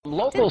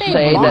Locals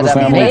say that a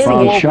family man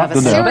found woke shot to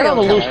been death on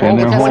the loose for in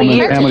over their 20 home in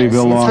years.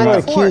 Amityville, Long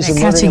Island.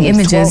 Catching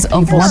images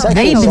of what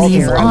they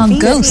believe are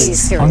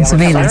ghosts on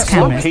surveillance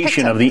cameras.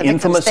 Location of the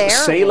infamous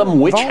Salem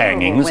witch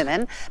hangings.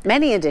 Women,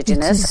 many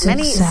indigenous,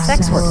 many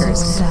sex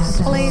workers.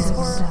 Police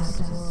were...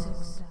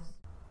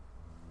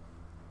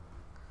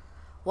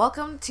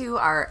 Welcome to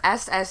our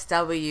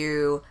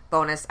SSW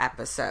bonus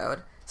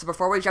episode. So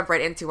before we jump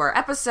right into our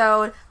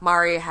episode,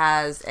 Mari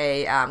has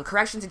a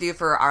correction to do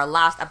for our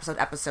last episode,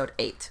 episode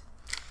 8.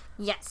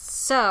 Yes,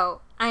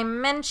 so I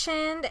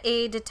mentioned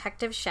a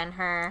Detective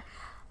Shenher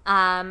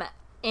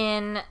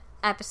in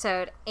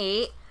episode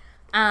 8.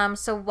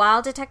 So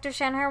while Detective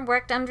Shenher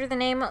worked under the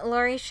name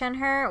Laurie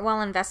Shenher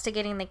while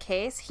investigating the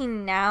case, he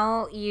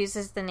now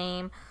uses the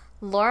name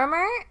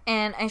Lorimer,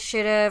 and I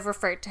should have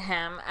referred to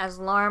him as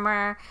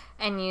Lorimer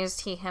and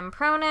used he, him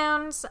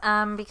pronouns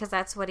because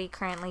that's what he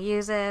currently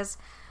uses.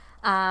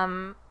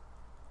 And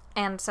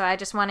so I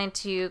just wanted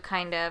to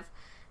kind of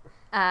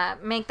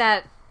make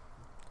that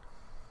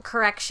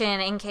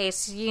correction in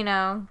case, you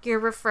know, you're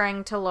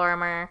referring to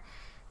Lorimer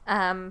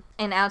in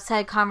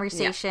outside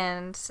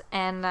conversations,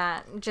 and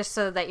just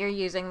so that you're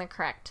using the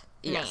correct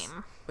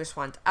name. We just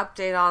want to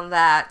update on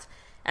that.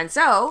 And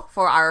so,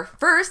 for our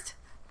first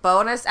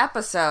bonus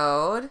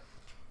episode, do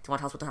you want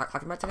to tell us what we're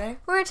talking about today?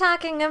 We're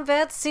talking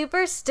about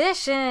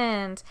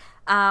superstitions.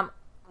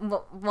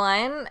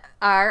 One,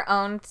 our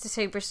own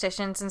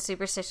superstitions and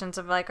superstitions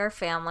of like our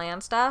family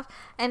and stuff,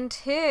 and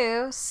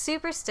two,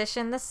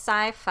 Superstition, the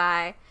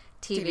sci-fi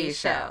TV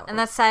show. And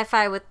that's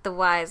sci-fi with the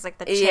Y's, like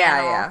the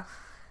channel,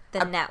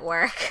 the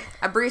network.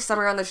 A brief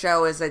summary on the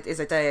show is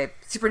a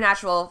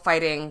supernatural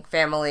fighting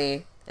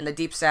family in the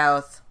Deep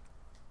South.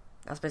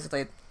 That's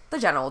basically the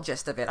general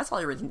gist of it. That's all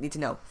you really need to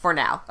know for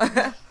now.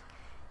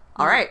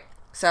 All right.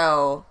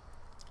 So,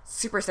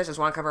 superstitions.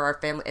 Want to cover our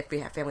family, if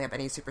we have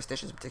any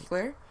superstitions in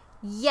particular?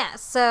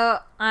 Yes. So,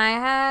 I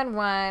had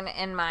one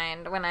in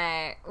mind when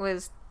I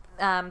was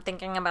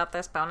thinking about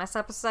this bonus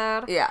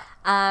episode. Yeah.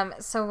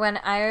 So when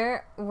I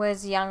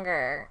was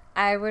younger,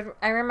 I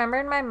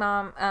remembered my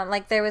mom,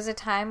 like there was a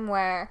time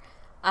where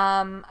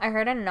I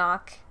heard a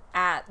knock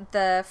at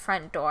the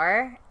front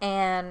door,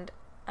 and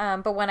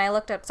but when I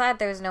looked outside,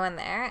 there was no one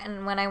there,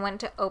 and when I went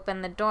to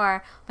open the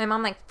door, my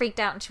mom like freaked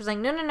out, and she was like,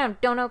 no,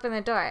 don't open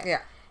the door.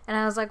 Yeah. And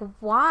I was like,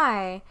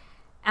 why?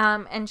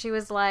 And she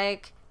was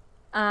like,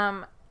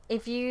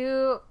 if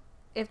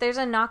there's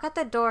a knock at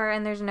the door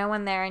and there's no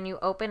one there and you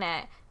open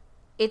it,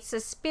 it's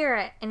a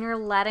spirit, and you're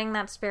letting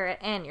that spirit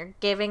in. You're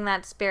giving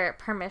that spirit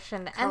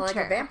permission to enter. Kind of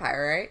like a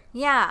vampire, right?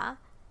 Yeah.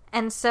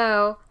 And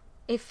so,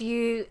 if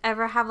you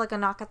ever have, like, a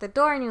knock at the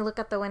door and you look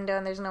at the window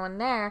and there's no one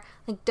there,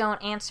 like,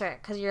 don't answer it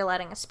because you're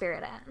letting a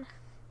spirit in.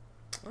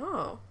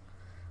 Oh.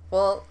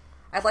 Well,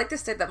 I'd like to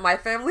say that my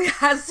family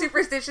has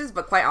superstitions,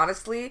 but quite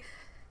honestly,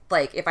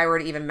 like, if I were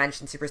to even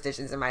mention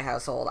superstitions in my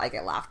household, I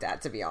get laughed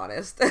at, to be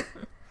honest.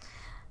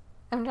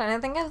 I'm trying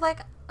to think of, like,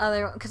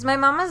 other... Because my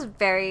mom was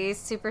very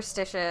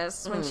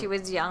superstitious when she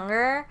was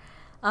younger.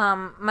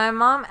 My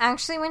mom,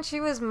 actually, when she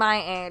was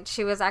my age,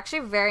 she was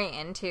actually very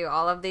into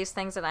all of these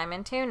things that I'm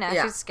into. Now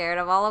she's scared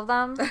of all of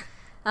them.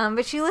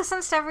 But she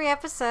listens to every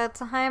episode,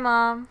 so hi,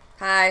 Mom.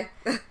 Hi.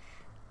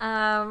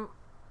 I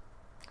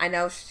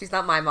know she's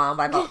not my mom,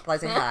 but I'm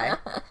saying hi.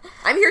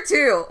 I'm here,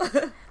 too.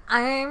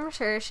 I'm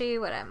sure she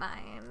wouldn't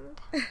mind.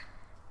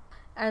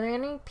 Are there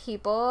any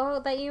people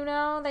that you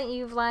know that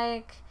you've,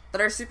 like... That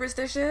are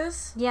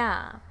superstitious?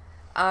 Yeah.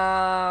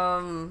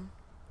 And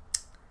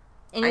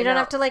you don't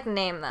have to, like,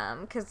 name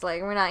them, because,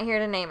 like, we're not here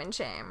to name and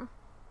shame.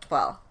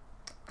 Well.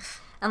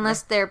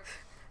 Unless they're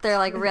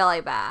like,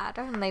 really bad,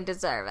 and they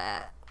deserve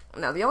it.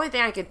 No, the only thing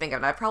I can think of,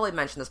 and I've probably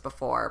mentioned this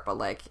before, but,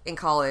 like, in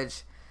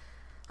college,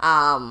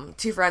 2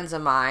 friends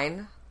of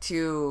mine,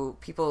 2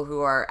 people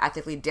who are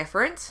ethnically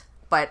different,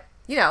 but,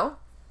 you know,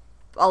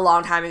 a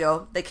long time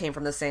ago, they came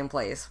from the same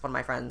place. One of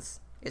my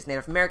friends is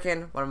Native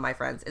American, one of my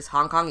friends is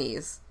Hong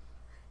Kongese.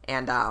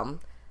 And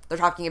they're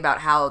talking about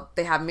how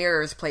they have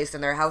mirrors placed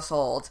in their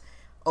household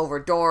over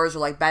doors or,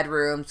 like,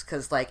 bedrooms,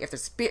 because, like, if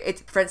there's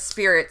it prevents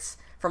spirits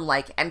from,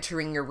 like,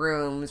 entering your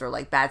rooms or,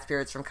 like, bad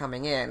spirits from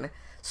coming in.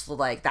 So,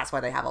 like, that's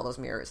why they have all those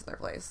mirrors in their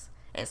place.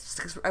 And it's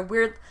just a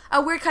weird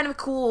kind of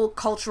cool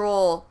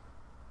cultural,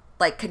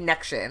 like,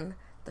 connection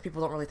that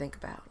people don't really think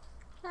about.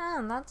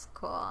 Oh, that's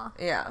cool.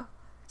 Yeah.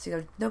 So you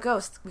go, no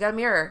ghost. We got a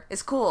mirror.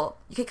 It's cool.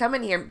 You can come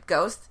in here,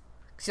 ghost.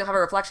 Because you don't have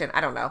a reflection.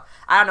 I don't know.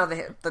 I don't know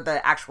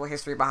the actual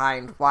history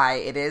behind why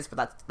it is,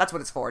 but that's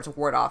what it's for. It's a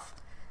ward off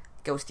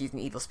ghosties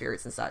and evil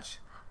spirits and such.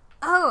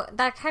 Oh,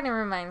 that kind of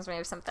reminds me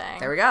of something.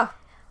 There we go.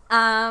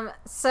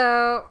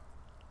 So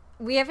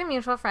we have a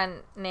mutual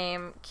friend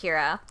named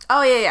Kira.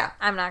 Oh, yeah.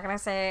 I'm not going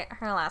to say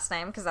her last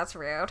name because that's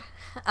rude.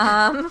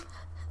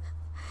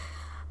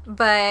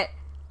 But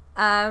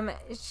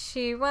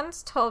she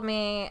once told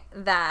me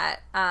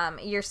that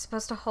you're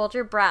supposed to hold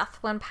your breath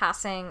when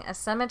passing a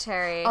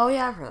cemetery. Oh,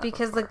 yeah, I've heard that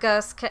because before. the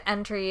ghosts could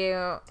enter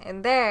you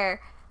in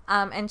there.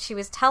 and she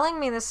was telling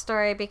me this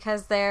story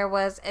because there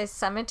was a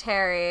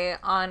cemetery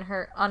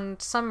on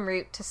some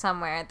route to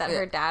somewhere that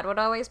her dad would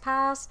always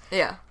pass.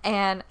 Yeah.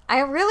 And I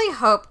really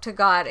hope to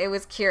God it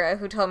was Kira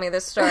who told me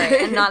this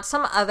story and not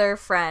some other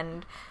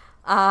friend.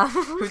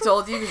 Who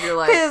told you? Because you're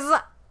like...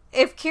 Because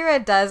if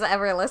Kira does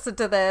ever listen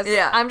to this,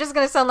 I'm just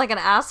going to sound like an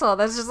asshole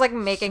that's just like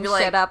making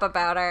shit up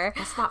about her.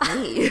 That's not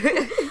me.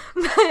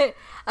 But,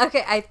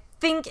 okay, I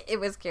think it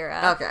was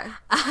Kira. Okay.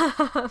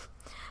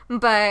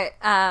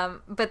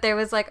 But there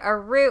was like a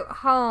route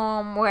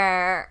home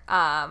where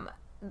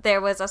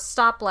there was a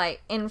stoplight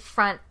in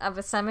front of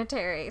a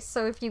cemetery.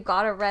 So if you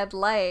got a red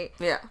light,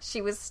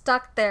 she was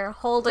stuck there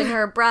holding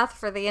her breath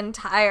for the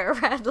entire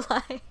red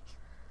light.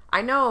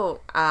 I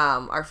know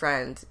our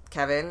friend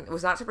Kevin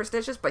was not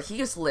superstitious, but he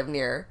used to live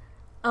near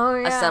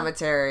a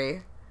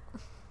cemetery.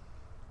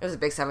 It was a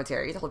big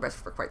cemetery. He held breath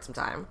for quite some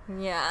time.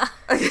 Yeah.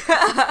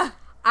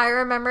 I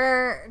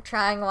remember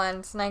trying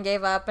once and I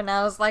gave up and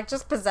I was like,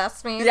 just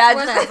possess me. Yeah,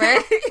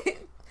 whatever.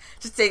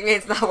 Just take me.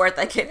 It's not worth it.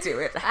 I can't do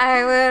it.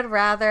 I would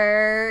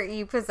rather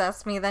you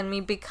possess me than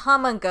me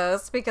become a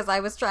ghost because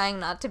I was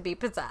trying not to be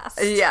possessed.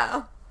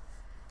 Yeah.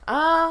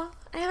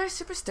 Any other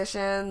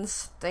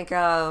superstitions? Think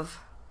of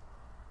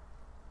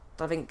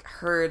that I've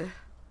heard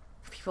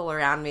people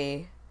around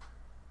me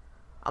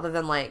other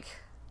than like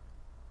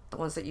the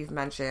ones that you've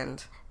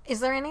mentioned.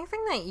 Is there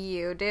anything that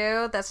you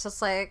do that's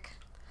just like...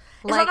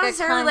 It's not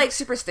necessarily like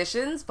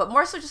superstitions, but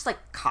more so just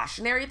like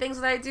cautionary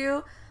things that I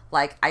do.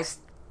 Like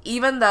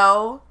even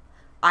though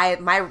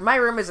my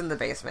room is in the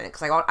basement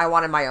because I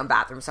wanted my own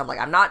bathroom, so I'm like,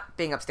 I'm not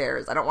being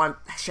upstairs. I don't want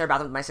to share a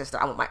bathroom with my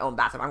sister. I want my own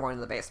bathroom. I'm going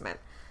to the basement.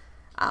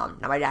 Now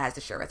my dad has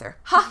to share with her.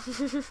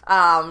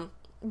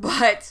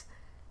 But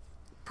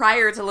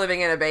prior to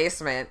living in a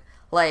basement,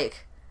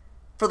 like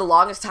for the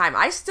longest time,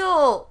 I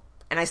still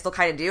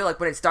kind of do. Like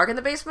when it's dark in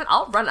the basement,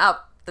 I'll run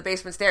up the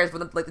basement stairs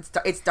when like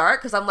it's dark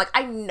because I'm like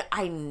I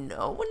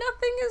know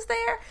nothing is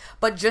there,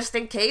 but just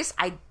in case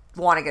I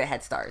want to get a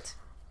head start.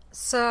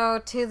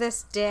 So to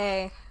this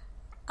day,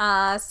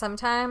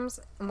 sometimes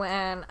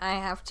when I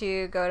have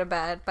to go to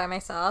bed by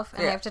myself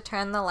and I have to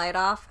turn the light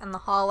off and the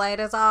hall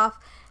light is off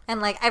and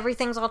like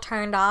everything's all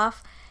turned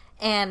off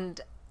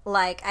and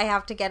like I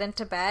have to get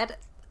into bed,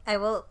 I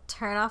will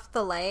turn off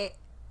the light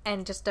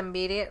and just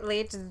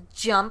immediately just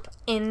jump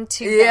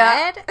into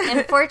bed.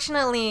 And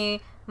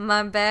fortunately,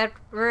 my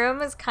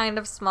bedroom is kind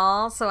of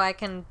small, so I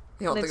can.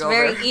 It's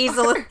very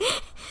easily.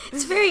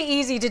 It's very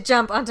easy to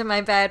jump onto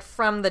my bed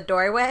from the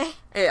doorway.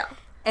 Yeah.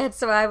 And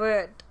so I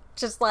would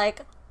just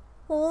like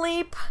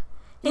leap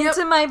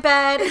into my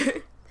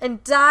bed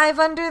and dive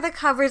under the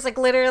covers, like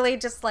literally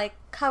just like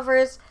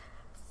covers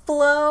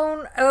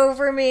flown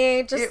over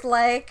me, just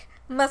like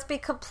must be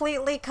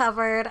completely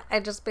covered.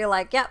 I'd just be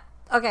like, yep,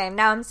 okay,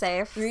 now I'm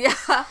safe.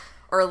 Yeah.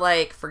 Or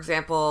like, for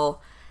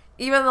example,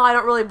 even though I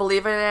don't really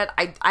believe in it,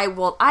 I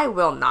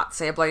will not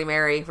say a Bloody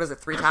Mary. Was it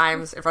 3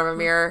 times in front of a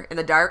mirror in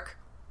the dark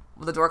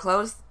with the door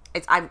closed?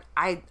 I'm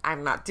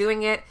not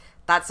doing it.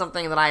 That's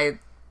something that I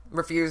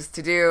refuse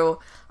to do.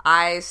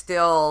 I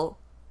still,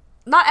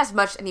 not as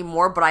much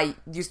anymore, but I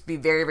used to be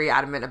very, very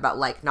adamant about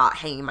like not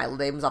hanging my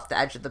limbs off the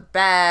edge of the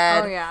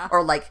bed. Oh yeah.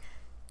 Or like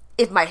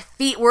if my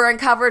feet were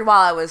uncovered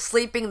while I was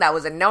sleeping, that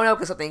was a no-no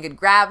because something could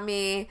grab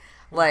me.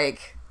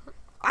 Like,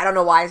 I don't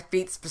know why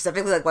feet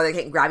specifically, like why they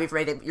can't grab you for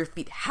anything. Your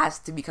feet has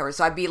to be covered.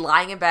 So I'd be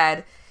lying in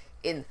bed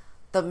in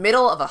the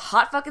middle of a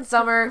hot fucking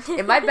summer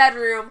in my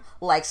bedroom,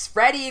 like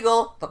spread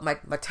eagle, but my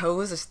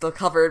toes are still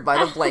covered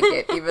by the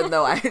blanket, even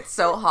though it's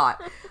so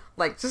hot.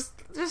 Like just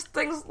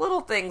things,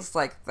 little things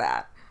like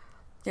that.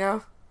 You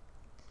know?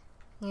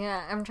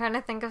 Yeah, I'm trying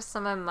to think of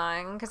some of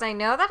mine because I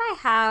know that I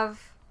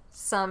have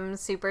some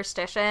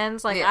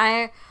superstitions. Like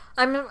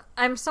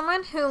I'm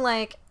someone who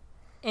like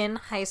in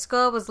high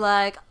school was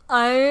like,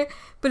 I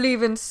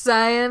believe in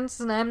science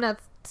and I'm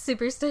not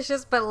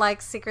superstitious, but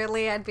like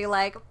secretly I'd be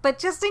like, but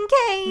just in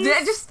case.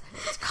 Yeah, just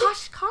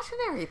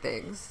cautionary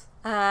things.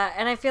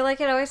 And I feel like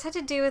it always had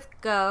to do with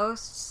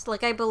ghosts.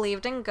 Like I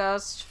believed in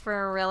ghosts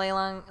for a really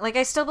long, like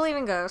I still believe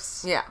in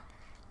ghosts. Yeah.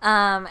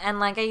 And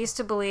like I used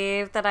to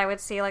believe that I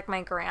would see like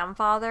my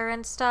grandfather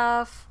and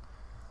stuff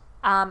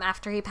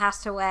after he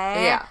passed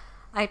away. Yeah.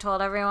 I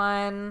told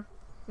everyone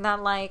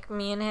that like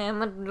me and him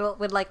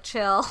would like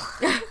chill.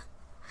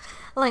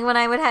 Like when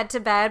I would head to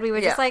bed, we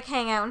would just like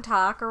hang out and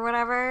talk or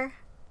whatever.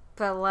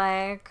 But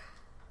like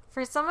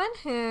for someone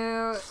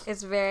who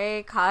is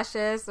very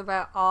cautious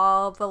about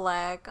all the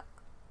like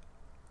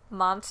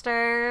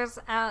monsters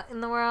out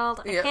in the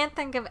world, I can't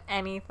think of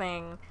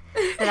anything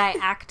that I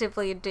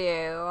actively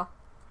do.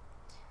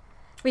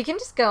 We can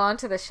just go on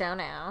to the show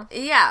now.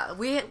 Yeah,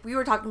 we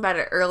were talking about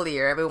it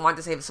earlier. We wanted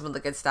to save some of the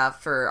good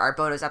stuff for our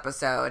bonus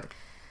episode,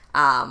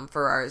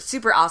 for our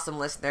super awesome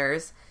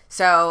listeners.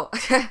 So,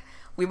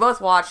 we both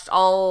watched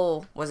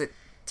all, was it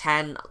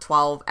 10,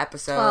 12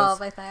 episodes?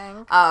 12, I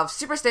think. Of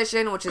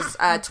Superstition, which is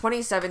a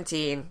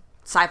 2017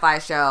 sci-fi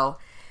show.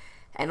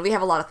 And we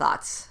have a lot of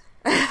thoughts.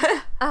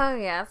 Oh,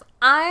 yes.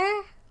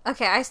 I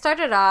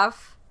started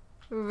off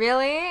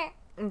really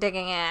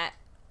digging it.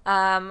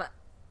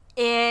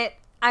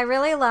 I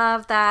really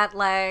love that,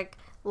 like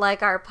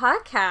our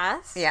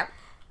podcast. Yeah.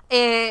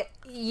 It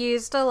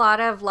used a lot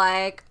of,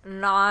 like,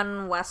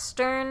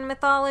 non-Western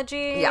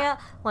mythology. Yeah.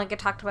 Like, it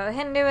talked about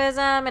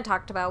Hinduism, it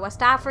talked about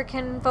West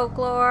African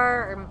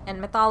folklore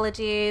and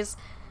mythologies,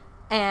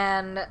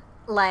 and,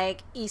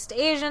 like, East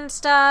Asian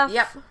stuff.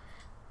 Yep.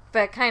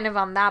 But kind of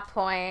on that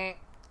point...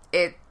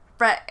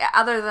 But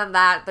other than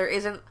that, there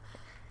isn't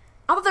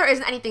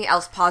anything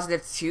else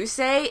positive to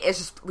say. It's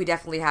just, we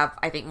definitely have,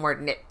 I think, more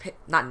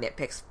not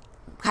nitpicks,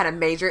 kind of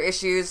major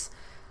issues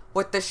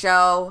with the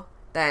show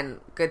than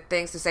good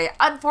things to say.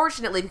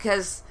 Unfortunately,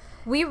 because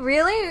we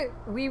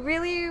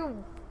really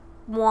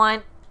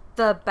want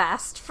the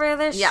best for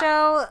this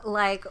show.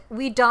 Like,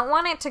 we don't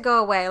want it to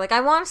go away. Like,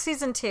 I want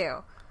season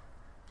 2.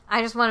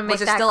 I just want to make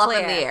that clear. Which is still up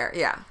in the air,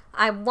 yeah.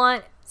 I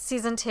want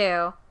season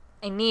 2.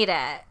 I need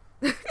it.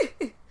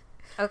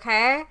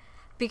 Okay?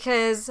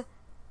 Because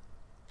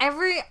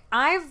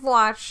I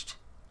watched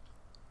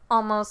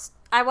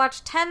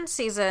 10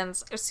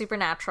 seasons of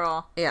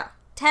Supernatural. Yeah.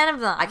 10 of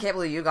them. I can't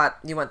believe you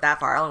went that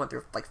far. I only went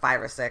through like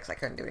 5 or 6. I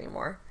couldn't do it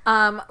anymore.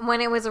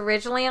 When it was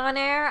originally on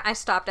air, I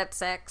stopped at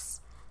 6.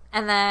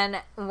 And then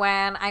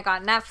when I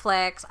got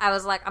Netflix, I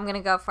was like, I'm going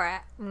to go for it.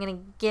 I'm going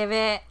to give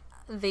it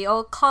the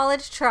old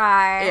college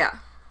try. Yeah.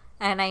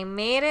 And I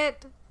made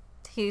it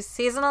to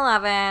season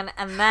 11,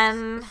 and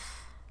then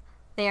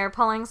they are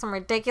pulling some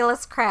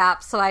ridiculous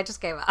crap, so I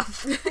just gave up.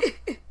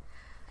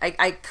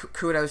 I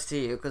kudos to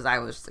you,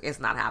 because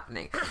it's not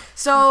happening.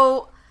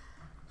 So...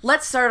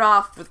 let's start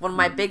off with one of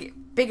my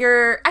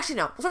bigger... Actually,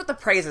 no. We'll start with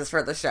the praises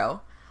for the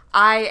show.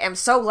 I am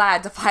so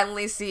glad to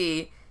finally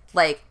see,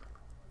 like,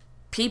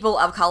 people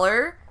of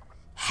color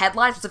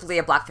headline, specifically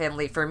a black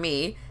family for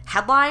me,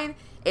 headline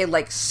a,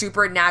 like,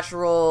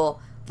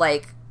 supernatural,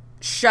 like,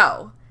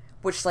 show.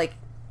 Which, like,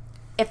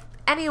 if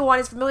anyone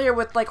is familiar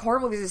with, like, horror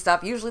movies and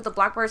stuff, usually the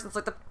black person's,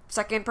 like, the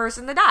second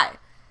person to die.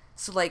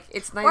 So, like,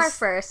 it's nice... Or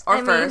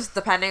first.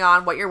 Depending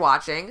on what you're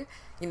watching,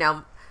 you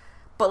know.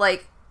 But,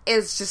 like...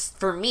 it's just,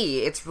 for me,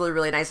 it's really,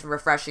 really nice and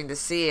refreshing to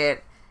see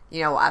it,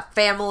 you know, a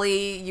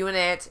family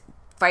unit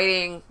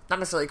fighting, not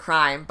necessarily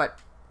crime, but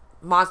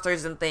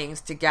monsters and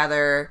things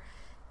together,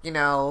 you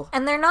know.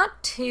 And they're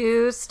not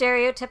too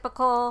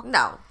stereotypical.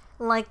 No.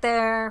 Like,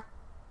 there's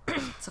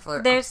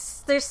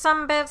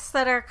some bits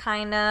that are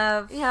kind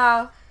of,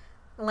 yeah,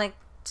 like,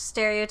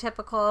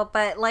 stereotypical,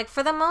 but, like,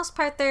 for the most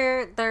part,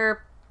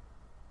 they're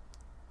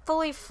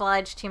fully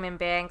fledged human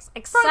beings,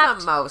 except for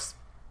the most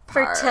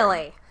part. For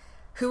Tilly.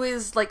 Who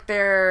is, like,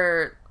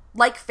 their,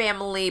 like,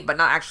 family, but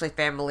not actually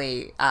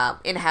family,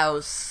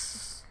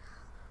 in-house...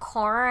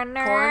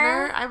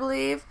 Coroner, I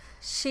believe.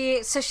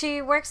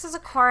 She works as a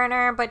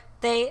coroner, but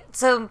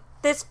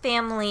this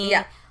family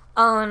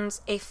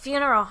owns a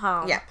funeral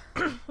home. Yeah.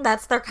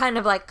 That's their kind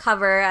of, like,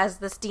 cover as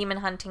this demon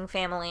hunting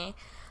family.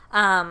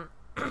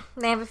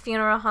 They have a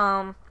funeral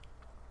home,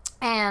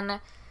 and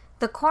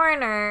the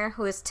coroner,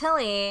 who is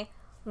Tilly,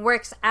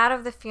 works out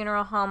of the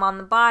funeral home on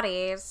the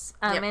bodies,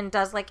 and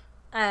does, like,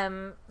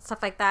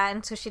 stuff like that,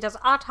 and so she does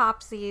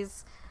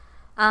autopsies,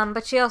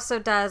 but she also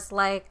does,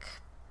 like,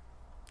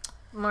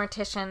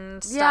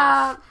 mortician stuff.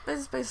 Yeah,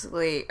 it's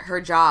basically her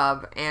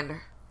job,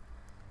 and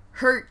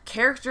her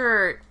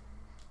character,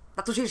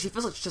 that's what she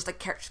feels like. She's just a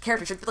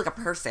character. She feels like a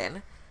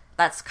person.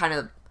 That's kind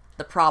of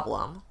the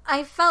problem.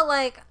 I felt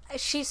like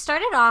she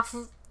started off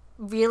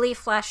really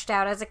fleshed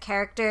out as a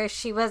character.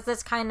 She was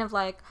this kind of,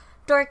 like,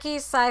 dorky,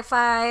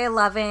 sci-fi,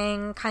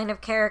 loving kind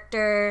of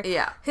character.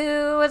 Yeah.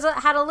 Who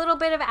had a little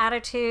bit of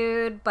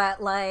attitude,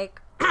 but, like,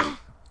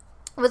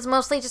 was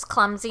mostly just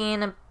clumsy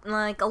and,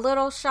 like, a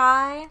little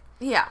shy.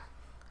 Yeah.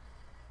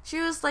 She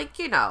was, like,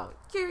 you know,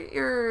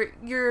 you're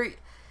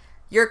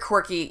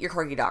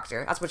quirky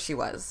doctor. That's what she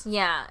was.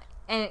 Yeah.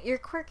 And you're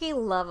quirky,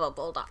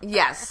 lovable doctor.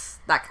 Yes.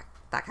 That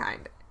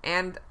kind.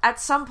 And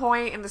at some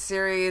point in the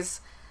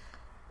series,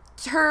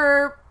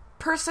 her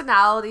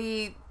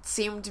personality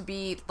seemed to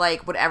be,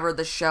 like, whatever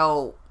the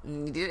show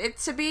needed it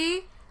to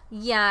be.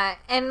 Yeah,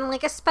 and,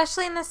 like,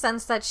 especially in the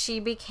sense that she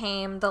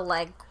became the,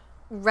 like,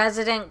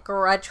 resident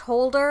grudge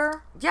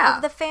holder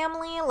of the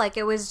family. Like,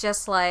 it was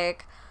just,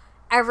 like,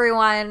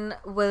 everyone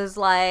was,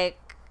 like,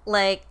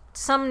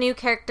 some new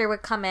character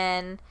would come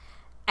in,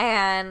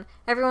 and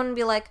everyone would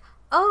be like,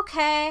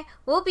 okay,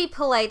 we'll be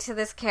polite to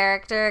this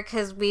character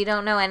because we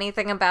don't know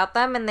anything about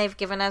them, and they've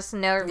given us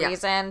no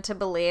reason to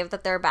believe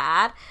that they're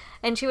bad.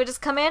 And she would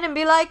just come in and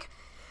be like,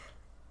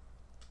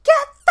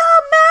 get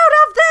them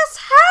out of this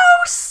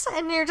house!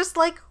 And you're just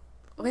like,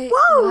 wait,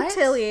 whoa, what?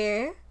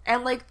 Tilly.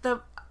 And, like,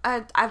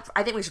 I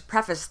think we should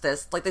preface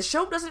this. Like, the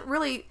show doesn't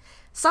really...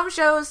 Some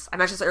shows, I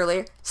mentioned this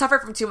earlier, suffer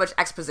from too much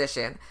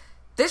exposition.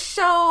 This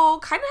show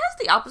kind of has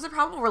the opposite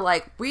problem where,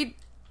 like, we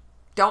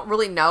don't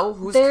really know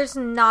who's... There's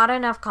not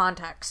enough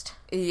context.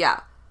 Yeah.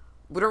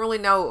 We don't really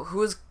know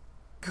who is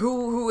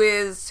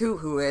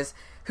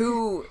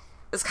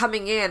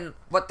coming in,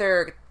 what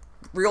their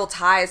real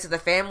ties to the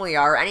family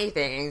are, or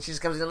anything, and she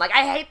just comes in like,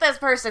 I hate this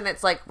person.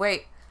 It's like,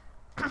 wait,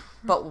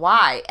 but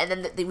why? And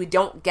then we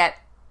don't get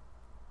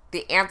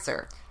the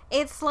answer.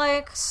 It's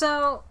like,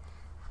 so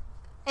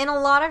in a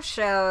lot of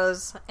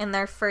shows in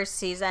their first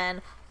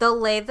season, they'll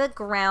lay the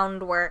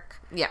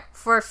groundwork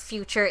for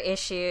future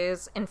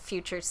issues and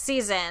future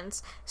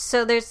seasons.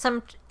 So there's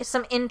some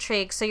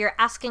intrigue. So you're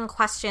asking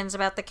questions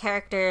about the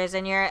characters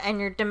and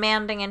you're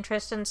demanding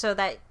interest, and so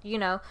that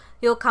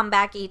you'll come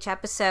back each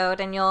episode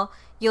and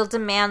you'll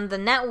demand the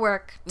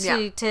network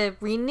to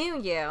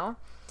renew you.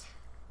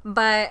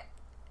 But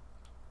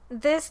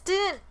this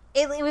didn't.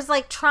 It was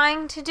like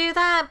trying to do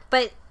that,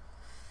 but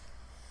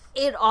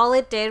all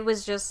it did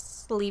was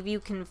just leave you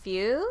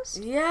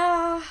confused.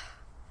 Yeah.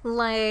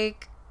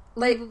 Like,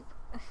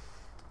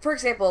 for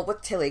example,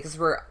 with Tilly, because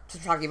we're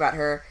talking about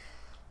her,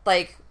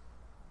 like,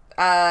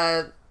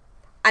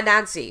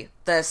 Anansi,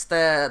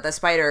 the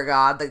spider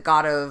god, the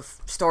god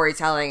of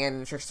storytelling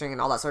and trickstering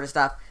and all that sort of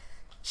stuff,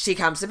 she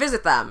comes to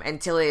visit them,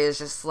 and Tilly is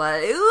just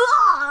like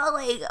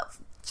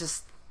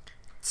just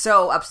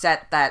so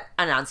upset that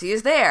Anansi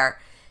is there,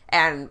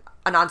 and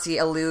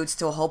Anansi alludes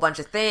to a whole bunch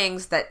of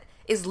things that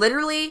is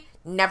literally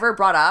never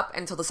brought up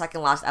until the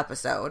second last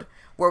episode,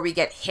 where we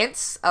get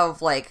hints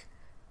of, like,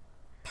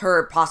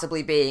 her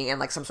possibly being in,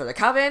 like, some sort of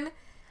coven,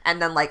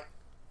 and then, like,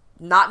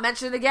 not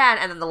mentioned again,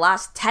 and then the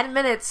last 10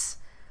 minutes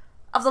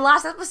of the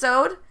last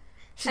episode,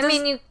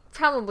 you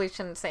probably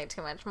shouldn't say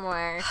too much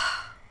more.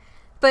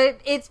 But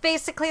it's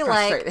basically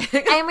like,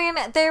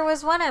 there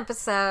was one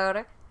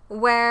episode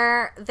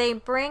where they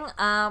bring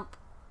up,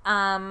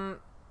 Vietnamese?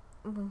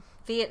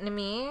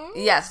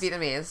 Yes,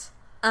 Vietnamese.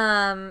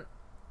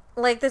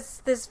 Like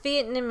this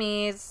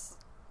Vietnamese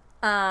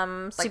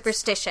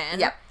superstition.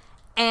 Yep.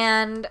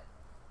 And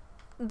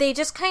they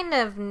just kind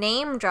of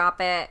name drop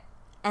it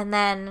and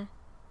then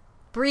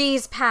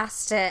breeze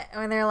past it,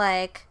 and they're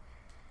like,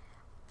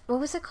 what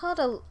was it called?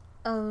 A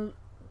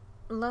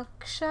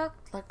Lushuk?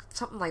 Like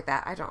something like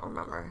that. I don't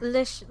remember.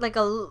 Like a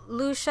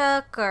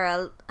Lushuk or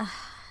a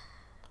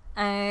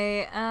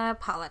I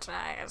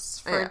apologize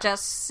for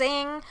just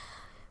saying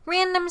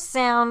random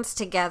sounds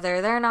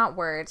together. They're not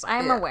words.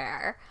 I'm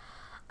aware.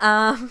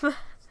 But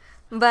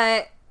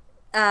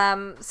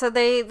so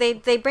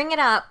they bring it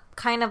up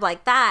kind of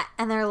like that,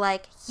 and they're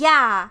like,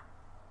 yeah,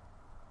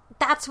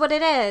 that's what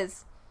it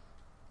is.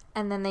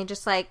 And then they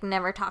just, like,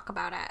 never talk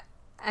about it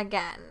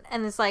again.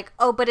 And it's like,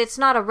 oh, but it's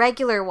not a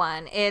regular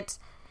one. It's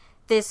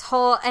this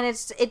whole, and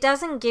it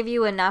doesn't give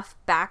you enough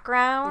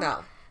background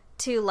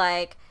to,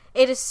 like,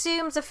 it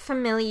assumes a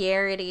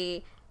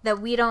familiarity that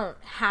we don't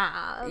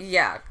have.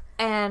 Yeah.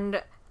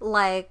 And,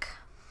 like,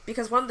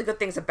 because one of the good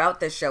things about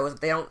this show is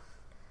they don't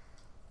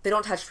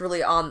touch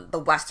really on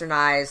the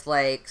westernized,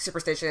 like,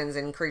 superstitions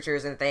and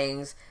creatures and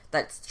things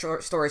that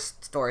stories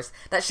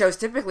that shows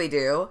typically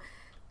do.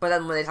 But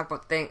then when they talk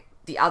about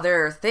the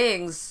other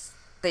things,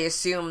 they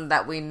assume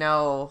that we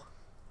know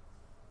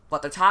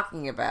what they're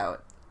talking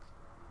about.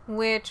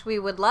 Which we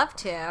would love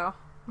to,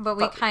 but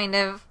we kind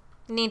of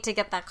need to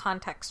get that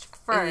context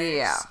first.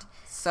 Yeah.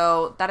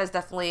 So that is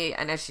definitely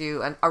an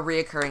issue, a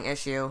reoccurring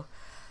issue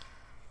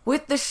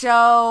with the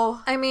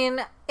show. I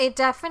mean, it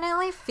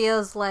definitely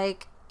feels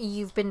like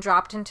you've been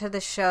dropped into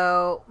the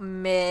show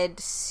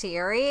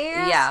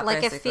mid-series. Yeah, like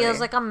basically. It feels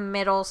like a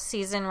middle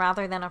season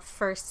rather than a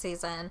first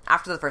season.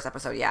 After the first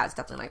episode, yeah, it's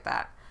definitely like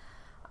that.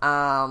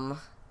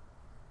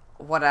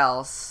 What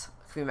else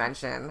can we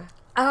mention?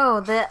 Oh,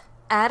 the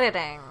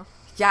editing.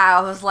 Yeah,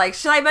 I was like,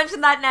 should I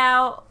mention that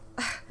now?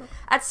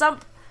 It's a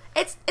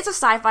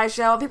sci-fi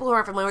show, and people who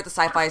aren't familiar with the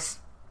sci-fi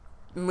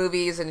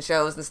movies and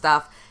shows and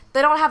stuff,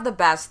 they don't have the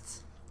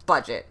best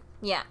budget.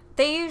 Yeah,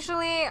 they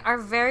usually are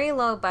very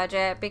low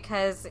budget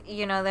because,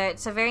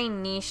 it's a very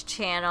niche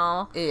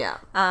channel. Yeah.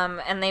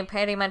 And they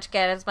pretty much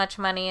get as much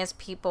money as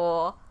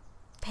people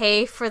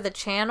pay for the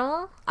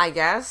channel. I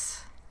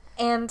guess.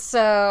 And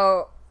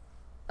so,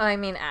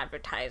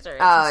 advertisers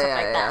and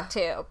stuff that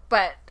too.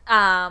 But,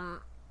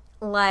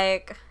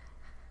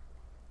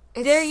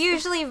 they're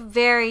usually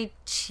very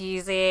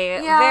cheesy,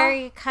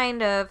 very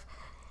kind of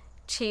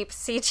cheap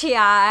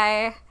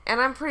CGI. And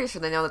I'm pretty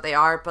sure they know that they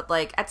are, but,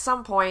 like, at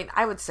some point,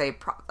 I would say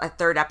by the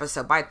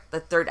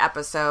third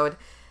episode,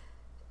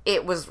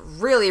 it was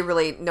really,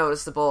 really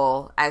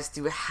noticeable as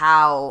to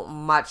how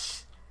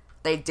much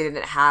they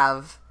didn't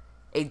have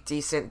a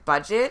decent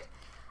budget.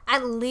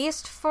 At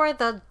least for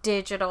the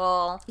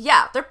digital.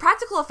 Yeah, their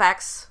practical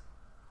effects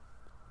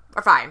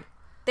are fine.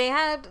 They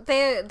had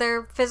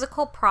their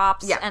physical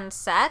props and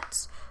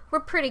sets were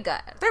pretty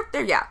good.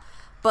 They're yeah.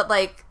 But,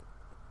 like,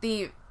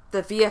 the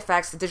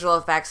VFX, the digital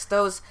effects,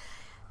 those...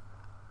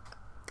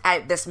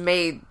 this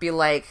may be,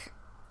 like,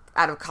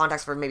 out of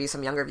context for maybe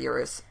some younger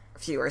viewers,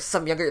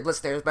 some younger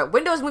listeners, but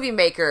Windows Movie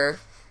Maker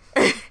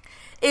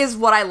is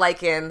what I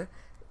liken,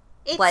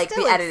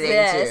 the editing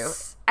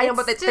exists. to. I know,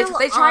 but they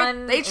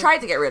tried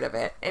to get rid of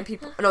it, and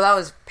people... No, that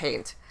was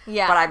Paint.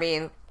 Yeah.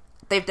 But,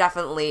 they've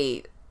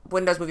definitely...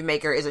 Windows Movie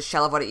Maker is a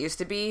shell of what it used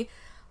to be,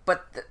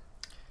 but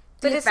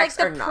the it's like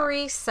the are not.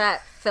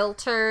 preset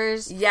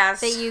filters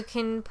that you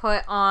can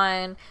put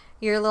on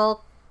your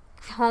little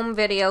home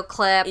video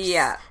clips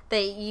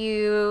that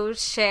you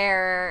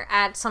share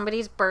at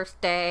somebody's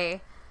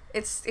birthday.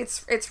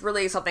 It's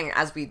really something,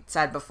 as we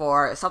said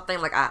before,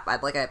 something like a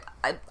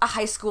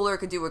high schooler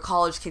could do, a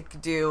college kid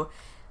could do,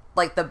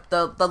 like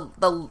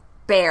the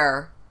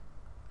bare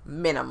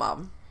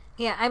minimum.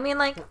 Yeah, I mean,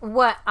 like,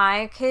 what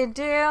I could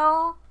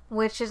do,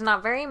 which is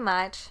not very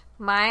much,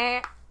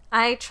 I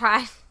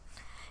tried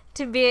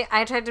to be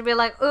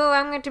like, oh,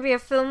 I'm going to be a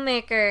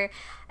filmmaker,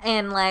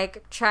 and,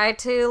 like, try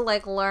to,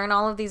 like, learn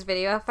all of these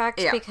video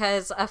effects,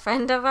 because a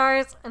friend of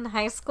ours in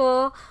high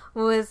school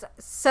was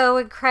so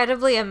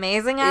incredibly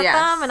amazing at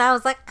them, and I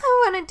was like, I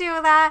want to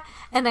do that,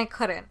 and I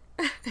couldn't.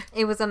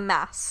 It was a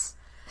mess.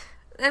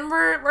 And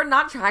we're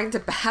not trying to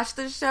bash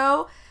the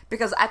show,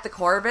 because at the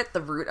core of it,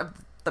 the root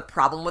of the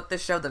problem with the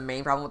show, the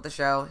main problem with the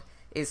show,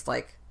 is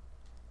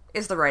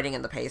the writing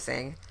and the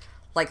pacing.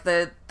 Like,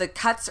 the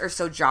cuts are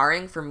so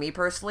jarring for me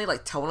personally,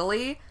 like,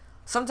 tonally,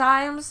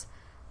 sometimes,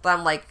 but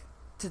I'm like,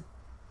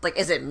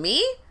 is it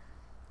me?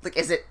 Like,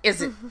 is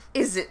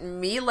it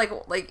me? Like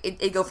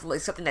it go from,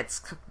 like, something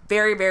that's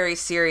very, very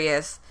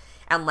serious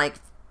and, like,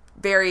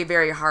 very,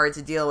 very hard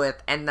to deal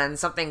with, and then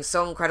something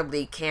so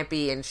incredibly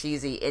campy and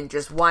cheesy in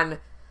just one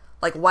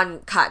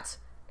cut.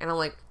 And I'm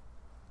like,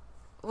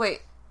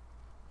 wait.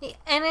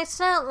 And it's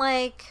not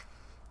like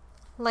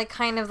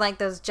kind of like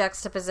those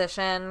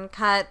juxtaposition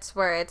cuts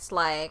where it's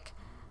like,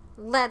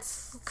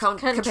 let's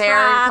compare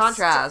and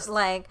contrast.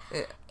 Like,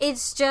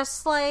 it's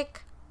just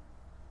like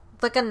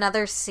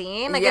another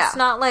scene. Like, Yeah. it's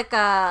not like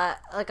a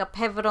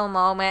pivotal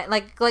moment.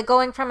 Like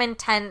going from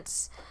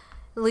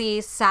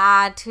intensely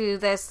sad to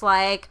this,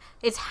 like,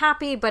 it's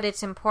happy but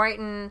it's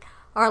important,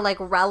 or, like,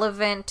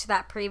 relevant to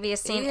that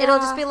previous scene. Yeah. It'll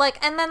just be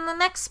like, and then the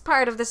next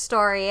part of the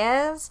story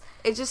is...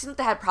 It just seemed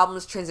they had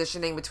problems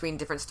transitioning between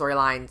different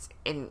storylines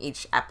in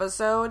each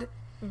episode,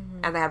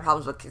 and they had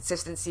problems with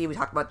consistency. We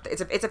talked about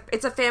it's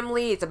a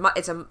family. It's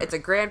a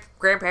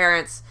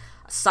grandparents,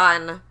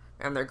 son,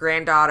 and their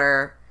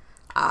granddaughter.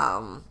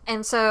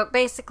 And so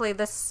basically,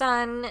 the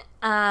son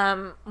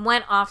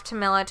went off to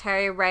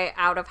military right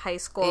out of high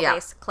school. Yeah.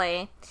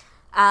 Basically,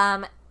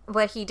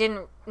 what he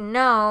didn't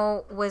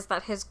know was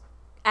that his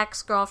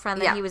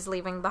ex-girlfriend that he was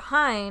leaving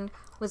behind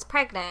was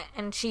pregnant,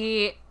 and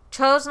she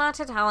chose not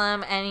to tell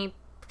him, and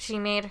she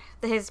made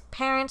his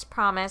parents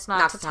promise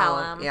not to tell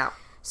him. Yeah.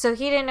 So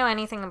he didn't know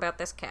anything about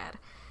this kid.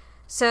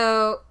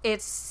 So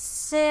it's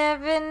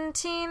 16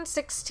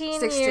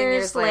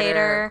 years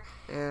later,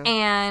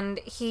 and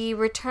he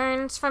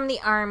returns from the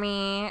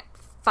army,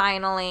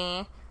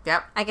 finally.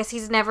 Yep. I guess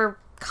he's never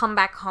come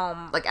back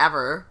home. Like,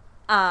 ever.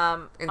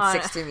 In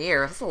 16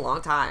 years. That's a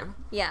long time.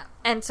 Yeah.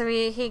 And so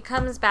he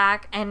comes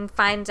back and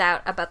finds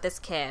out about this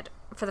kid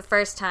for the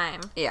first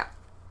time. Yeah.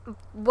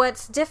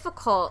 What's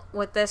difficult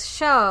with this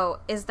show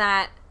is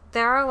that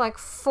there are, like,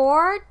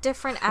 4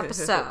 different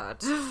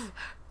episodes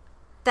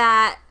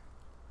that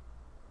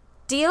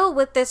deal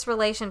with this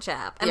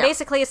relationship. And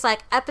basically it's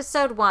like,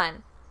 episode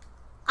 1,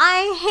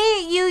 I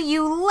hate you,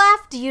 you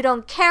left, you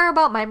don't care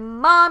about my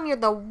mom, you're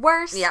the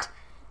worst. Yeah.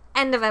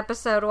 End of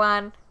episode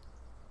 1.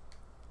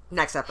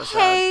 Next episode.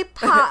 Hey,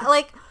 Pop.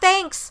 Like,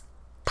 thanks,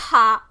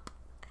 Pop.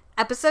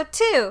 Episode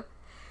 2.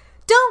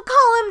 Don't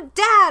call him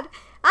Dad.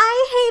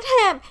 I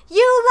hate him.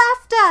 You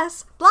left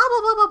us. Blah,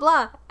 blah, blah, blah,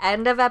 blah.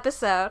 End of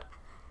episode.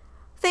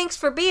 Thanks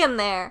for being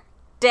there,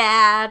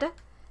 Dad.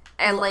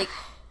 And, like,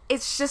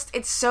 it's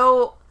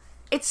so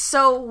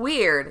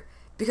weird.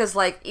 Because,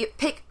 like,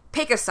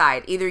 pick a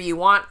side. Either you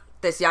want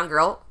this young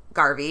girl,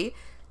 Garvey,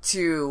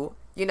 to,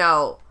 you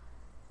know,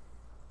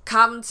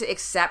 come to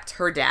accept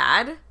her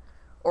dad,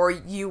 or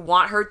you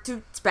want her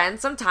to spend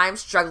some time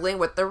struggling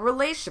with the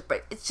relationship.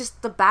 But it's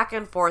just the back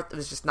and forth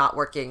was just not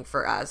working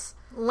for us.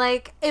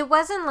 Like, it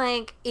wasn't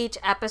like each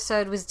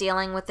episode was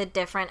dealing with a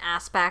different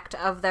aspect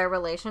of their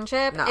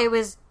relationship. No. It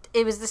was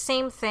the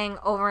same thing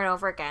over and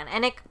over again.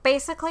 And it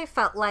basically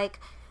felt like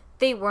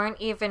they weren't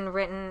even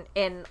written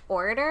in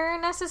order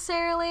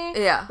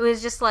necessarily. Yeah. It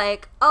was just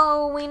like,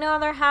 oh, we know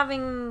they're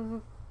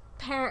having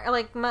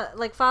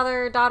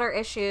father-daughter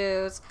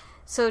issues,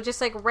 so just,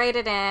 like, write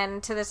it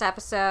in to this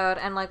episode,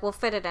 and, like, we'll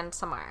fit it in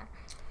somewhere.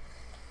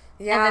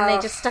 Yeah. And then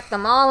they just stuck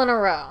them all in a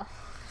row.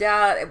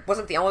 Yeah, it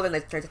wasn't the only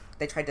thing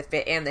they tried to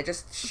fit in. They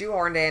just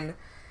shoehorned in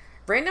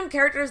random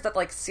characters that,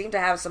 like, seemed to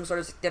have some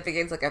sort of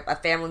significance, like a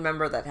family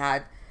member that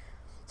had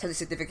some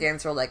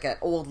significance, or, like, an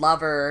old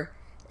lover,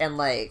 and,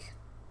 like,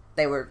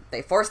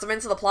 they forced them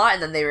into the plot,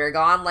 and then they were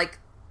gone. Like,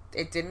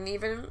 it didn't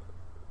even,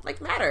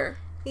 like, matter.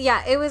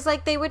 Yeah, it was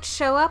like they would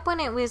show up when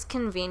it was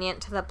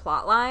convenient to the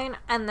plot line,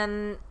 and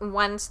then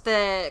once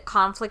the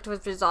conflict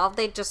was resolved,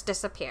 they'd just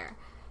disappear.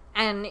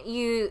 And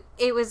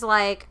it was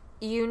like,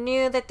 you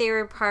knew that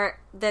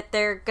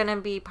they're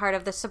gonna be part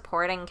of the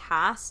supporting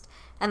cast,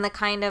 and the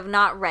kind of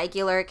not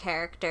regular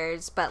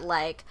characters, but,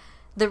 like,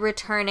 the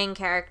returning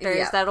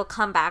characters that'll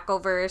come back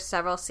over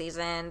several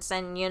seasons,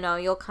 and, you know,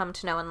 you'll come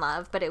to know and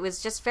love. But it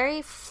was just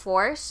very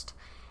forced.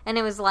 And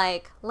it was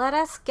like, let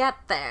us get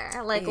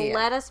there. Like,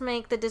 let us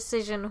make the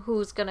decision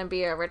who's going to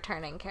be a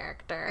returning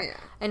character. Yeah.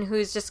 And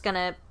who's just going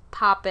to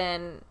pop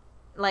in,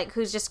 like,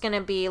 who's just going to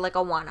be, like,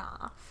 a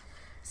one-off.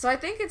 So I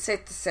think it's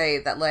safe to say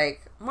that,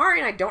 like, Mari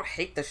and I don't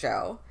hate the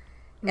show.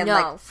 And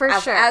No, for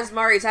sure. As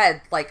Mari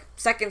said, like,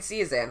 second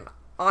season,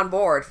 on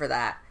board for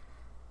that.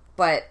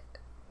 But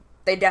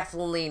they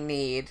definitely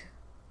need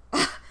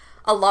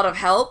a lot of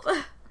help.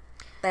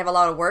 They have a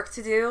lot of work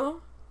to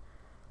do.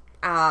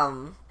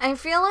 I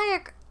feel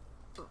like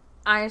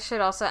I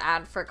should also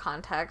add for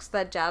context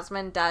that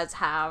Jasmine does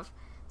have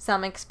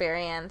some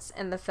experience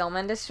in the film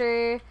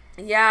industry.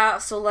 Yeah,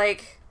 so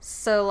like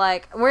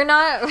we're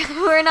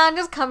not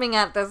just coming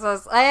at this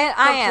as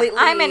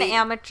I'm an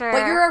amateur.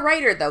 But you're a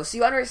writer though, so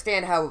you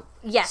understand how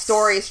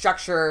story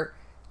structure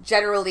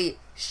generally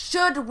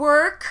should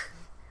work.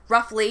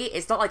 Roughly,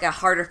 it's not like a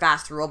hard or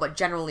fast rule, but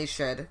generally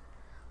should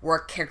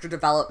work. Character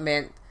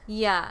development.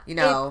 Yeah. You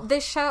know. The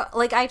show,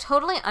 like, I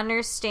totally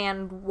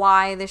understand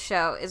why the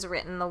show is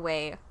written the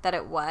way that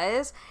it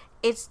was.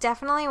 It's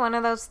definitely one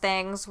of those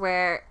things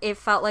where it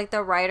felt like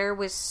the writer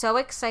was so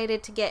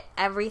excited to get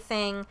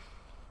everything.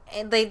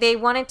 They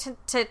wanted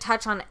to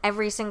touch on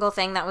every single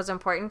thing that was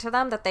important to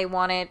them that they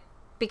wanted,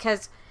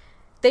 because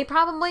they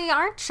probably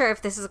aren't sure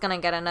if this is going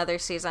to get another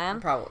season.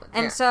 Probably.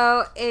 And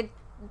so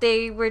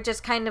they were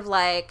just kind of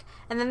like,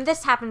 and then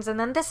this happens, and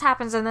then this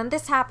happens, and then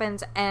this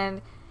happens,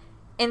 and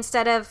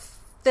instead of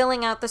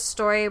filling out the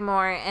story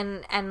more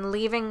and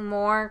leaving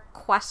more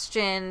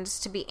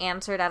questions to be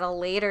answered at a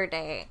later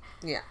date.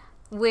 Yeah.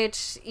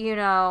 Which,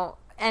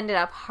 ended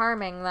up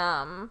harming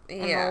them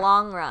in the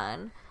long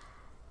run.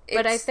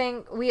 But I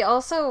think we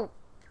also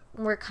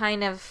were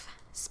kind of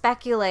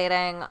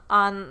speculating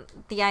on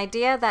the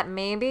idea that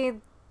maybe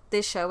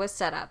this show was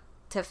set up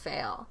to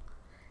fail.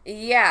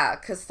 Yeah,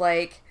 because,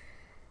 like,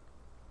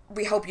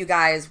 we hope you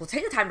guys will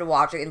take the time to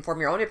watch it and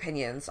form your own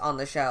opinions on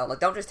the show. Like,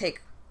 don't just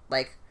take,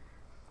 like,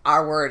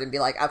 our word and be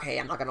like, okay,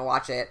 I'm not going to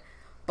watch it.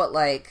 But,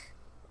 like,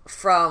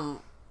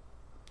 from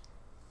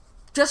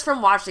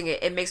watching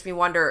it, it makes me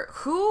wonder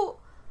who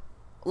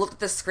looked at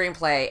the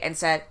screenplay and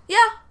said,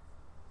 yeah,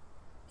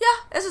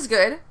 this is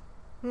good.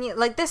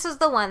 Like, this is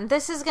the one.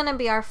 This is going to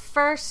be our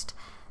first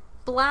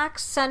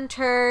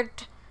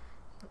Black-centered,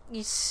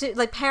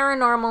 like,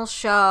 paranormal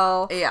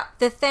show. Yeah.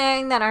 The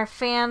thing that our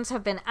fans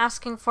have been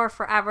asking for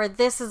forever.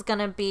 This is going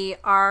to be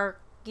our,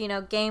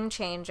 game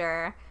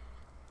changer.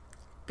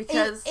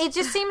 Because it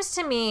just seems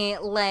to me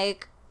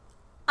like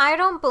I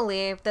don't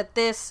believe that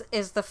this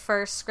is the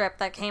first script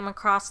that came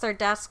across their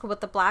desk with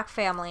the Black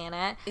family in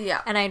it.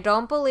 Yeah. And I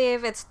don't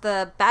believe it's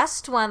the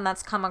best one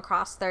that's come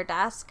across their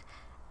desk.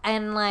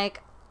 And,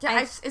 like...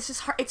 Yeah, it's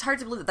just hard. It's hard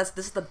to believe that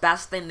this is the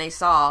best thing they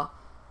saw,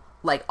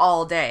 like,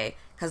 all day.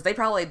 Because they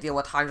probably deal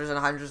with hundreds and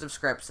hundreds of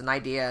scripts and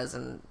ideas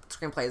and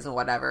screenplays and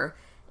whatever.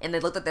 And they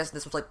looked at this and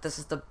this was like, this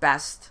is the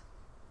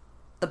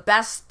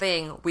best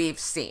thing we've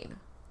seen.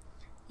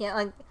 Yeah,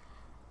 like...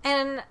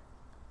 And,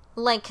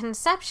 like,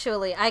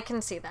 conceptually, I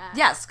can see that.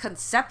 Yes,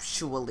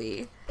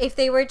 conceptually. If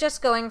they were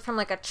just going from,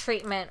 like, a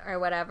treatment or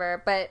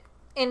whatever, but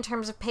in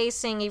terms of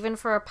pacing, even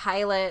for a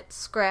pilot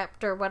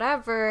script or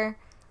whatever,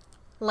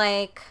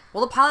 like...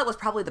 Well, the pilot was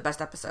probably the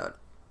best episode.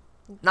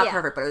 Not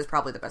perfect, but it was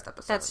probably the best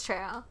episode. That's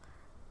true.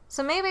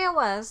 So maybe it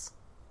was.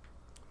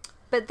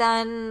 But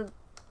then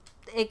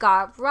it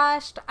got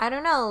rushed. I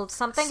don't know.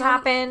 Something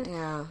happened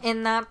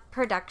in that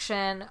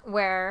production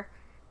where...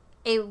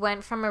 It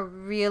went from a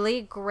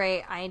really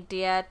great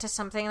idea to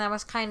something that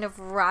was kind of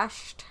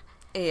rushed.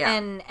 Yeah.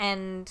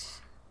 And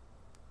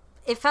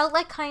it felt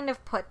like kind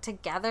of put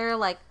together,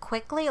 like,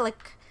 quickly.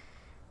 Like,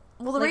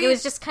 it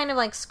was just kind of,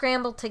 like,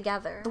 scrambled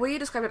together. The way you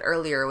described it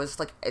earlier was,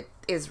 like, it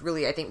is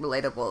really, I think,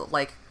 relatable.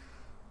 Like,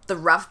 the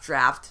rough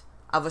draft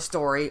of a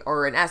story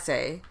or an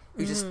essay,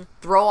 you just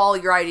throw all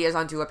your ideas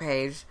onto a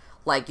page.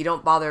 Like, you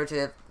don't bother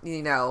to,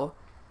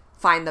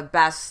 find the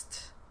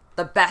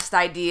best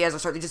ideas or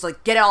sort of just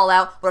like get it all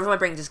out, whatever's in my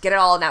brain, just get it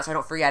all out so I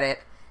don't forget it.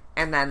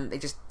 And then they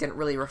just didn't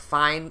really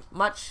refine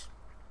much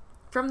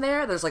from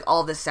there. There's like, all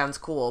of this sounds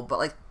cool, but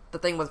like the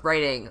thing with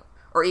writing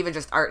or even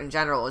just art in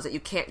general is that you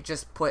can't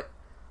just put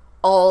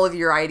all of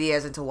your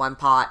ideas into one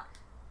pot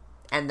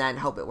and then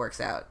hope it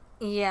works out.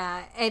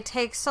 Yeah, it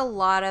takes a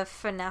lot of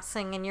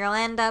finessing and you'll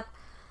end up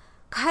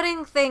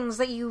cutting things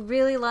that you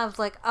really love.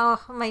 Like,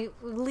 my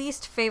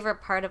least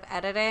favorite part of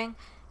editing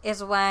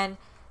is when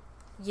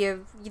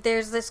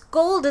there's this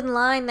golden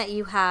line that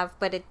you have,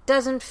 but it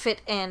doesn't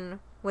fit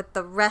in with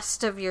the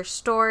rest of your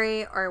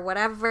story or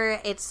whatever.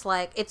 It's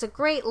like, it's a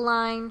great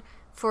line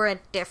for a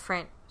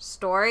different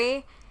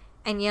story,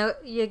 and you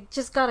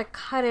just gotta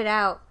cut it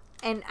out.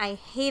 And I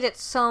hate it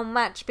so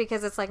much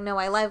because it's like, no,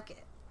 I like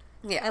it.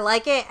 Yeah. I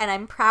like it, and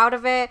I'm proud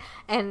of it,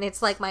 and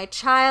it's like my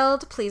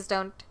child. Please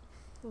don't,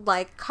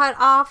 like, cut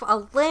off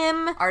a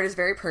limb. Art is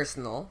very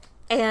personal.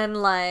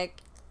 And, like...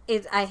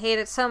 I hate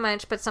it so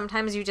much, but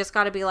sometimes you just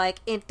gotta be like,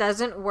 it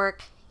doesn't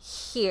work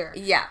here.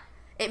 Yeah.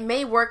 It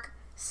may work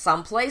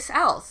someplace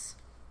else.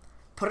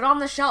 Put it on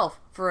the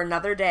shelf for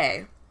another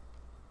day.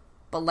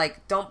 But,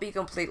 like, don't be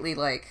completely,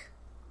 like,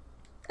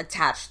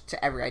 attached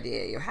to every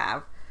idea you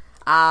have.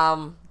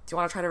 Do you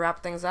want to try to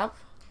wrap things up?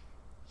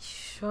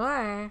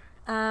 Sure.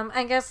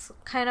 I guess,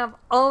 kind of,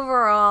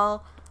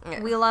 overall,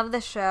 we love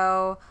the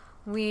show.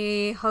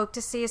 We hope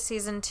to see a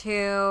season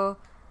 2.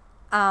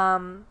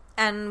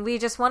 and we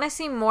just want to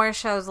see more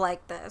shows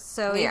like this.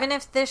 So even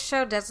if this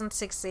show doesn't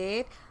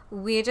succeed,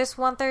 we just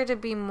want there to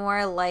be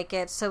more like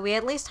it, so we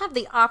at least have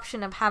the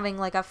option of having,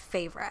 like, a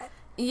favorite.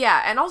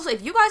 Yeah, and also,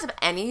 if you guys have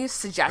any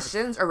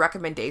suggestions or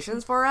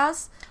recommendations for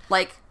us,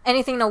 like...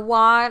 anything to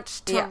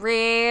watch, to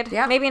read.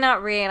 Yeah. Maybe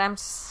not read.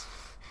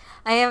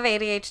 I have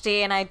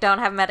ADHD and I don't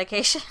have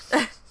medication.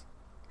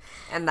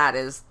 And that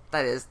it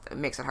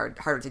makes it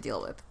harder to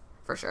deal with,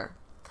 for sure.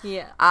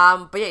 Yeah.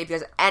 But yeah, if you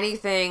guys have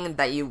anything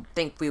that you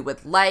think we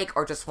would like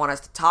or just want us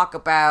to talk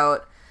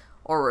about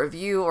or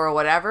review or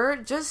whatever,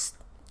 just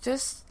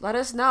let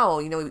us know.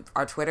 You know,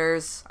 our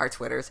Twitter, our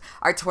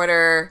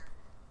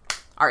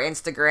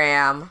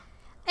Instagram,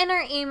 and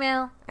our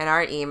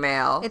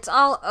email. It's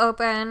all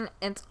open.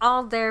 It's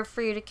all there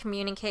for you to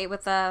communicate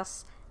with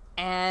us,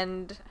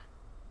 and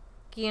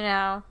you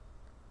know,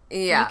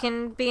 you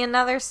can be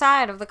another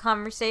side of the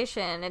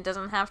conversation. It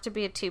doesn't have to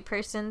be a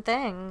 2-person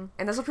thing.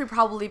 And this will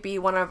probably be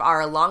one of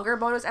our longer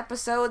bonus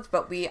episodes,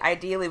 but we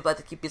ideally would like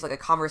to keep these like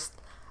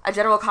a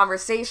general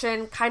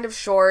conversation, kind of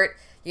short,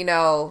 you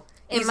know,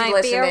 easy listening. It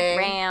might be a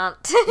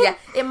rant. Yeah,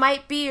 it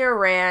might be a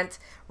rant.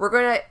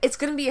 It's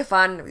gonna be a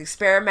fun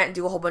experiment and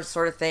do a whole bunch of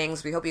sort of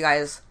things. We hope you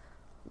guys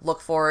look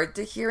forward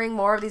to hearing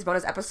more of these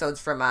bonus episodes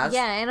from us.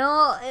 Yeah, and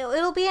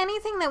it'll be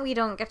anything that we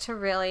don't get to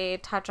really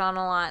touch on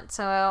a lot.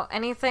 So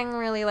anything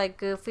really like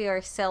goofy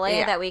or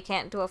silly that we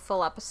can't do a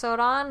full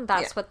episode on,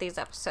 that's what these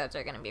episodes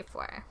are going to be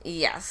for.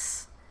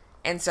 Yes.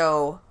 And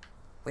so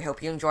we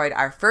hope you enjoyed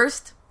our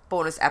first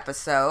bonus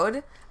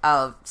episode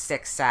of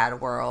Sick Sad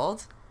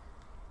World.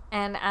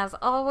 And as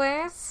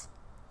always,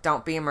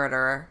 don't be a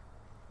murderer.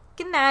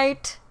 Good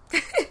night.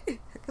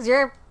 Because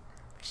you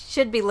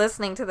should be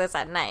listening to this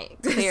at night,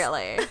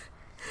 clearly.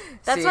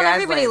 That's when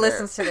everybody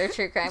listens to their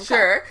true crime.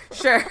 Sure.